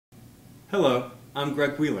Hello, I'm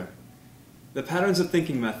Greg Wheeler. The Patterns of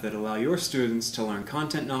Thinking method allow your students to learn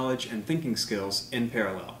content knowledge and thinking skills in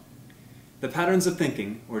parallel. The Patterns of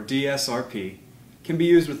Thinking, or DSRP, can be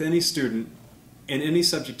used with any student in any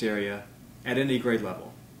subject area at any grade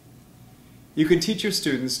level. You can teach your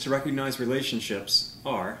students to recognize relationships,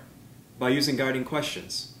 R, by using guiding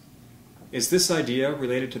questions. Is this idea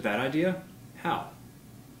related to that idea? How?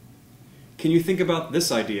 Can you think about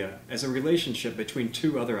this idea as a relationship between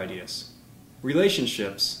two other ideas?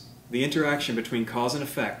 Relationships, the interaction between cause and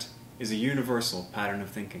effect, is a universal pattern of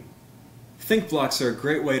thinking. ThinkBlocks are a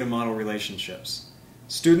great way to model relationships.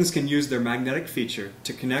 Students can use their magnetic feature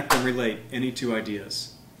to connect and relate any two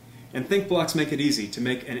ideas. And ThinkBlocks make it easy to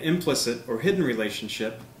make an implicit or hidden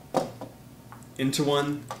relationship into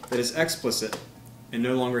one that is explicit and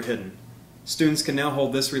no longer hidden. Students can now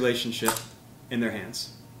hold this relationship in their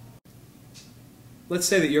hands. Let's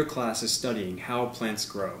say that your class is studying how plants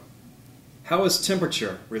grow. How is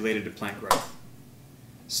temperature related to plant growth?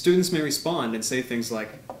 Students may respond and say things like,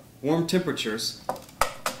 warm temperatures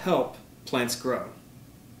help plants grow.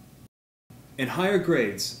 In higher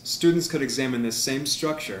grades, students could examine this same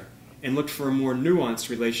structure and look for a more nuanced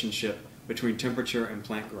relationship between temperature and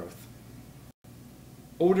plant growth.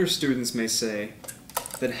 Older students may say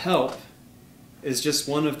that help is just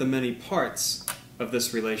one of the many parts of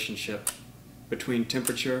this relationship between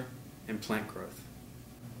temperature and plant growth.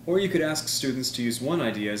 Or you could ask students to use one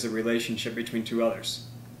idea as a relationship between two others.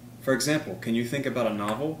 For example, can you think about a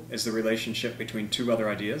novel as the relationship between two other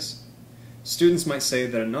ideas? Students might say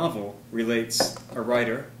that a novel relates a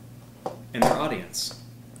writer and their audience.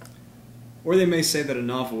 Or they may say that a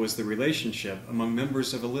novel is the relationship among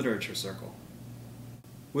members of a literature circle.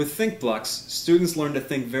 With ThinkBlocks, students learn to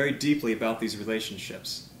think very deeply about these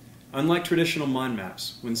relationships. Unlike traditional mind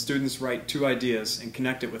maps, when students write two ideas and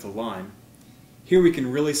connect it with a line, here we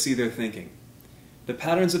can really see their thinking. The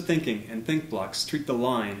Patterns of Thinking and ThinkBlocks treat the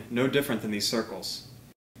line no different than these circles.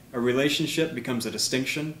 A relationship becomes a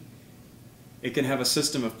distinction, it can have a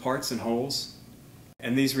system of parts and wholes,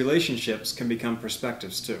 and these relationships can become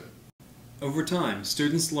perspectives too. Over time,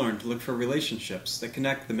 students learn to look for relationships that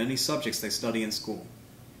connect the many subjects they study in school,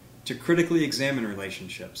 to critically examine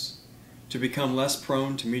relationships, to become less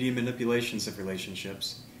prone to media manipulations of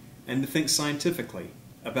relationships, and to think scientifically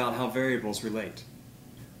about how variables relate.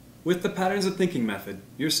 With the Patterns of Thinking method,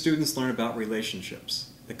 your students learn about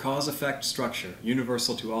relationships, the cause-effect structure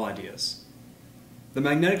universal to all ideas. The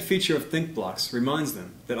magnetic feature of ThinkBlocks reminds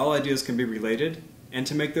them that all ideas can be related and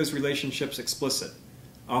to make those relationships explicit,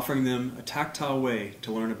 offering them a tactile way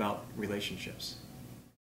to learn about relationships.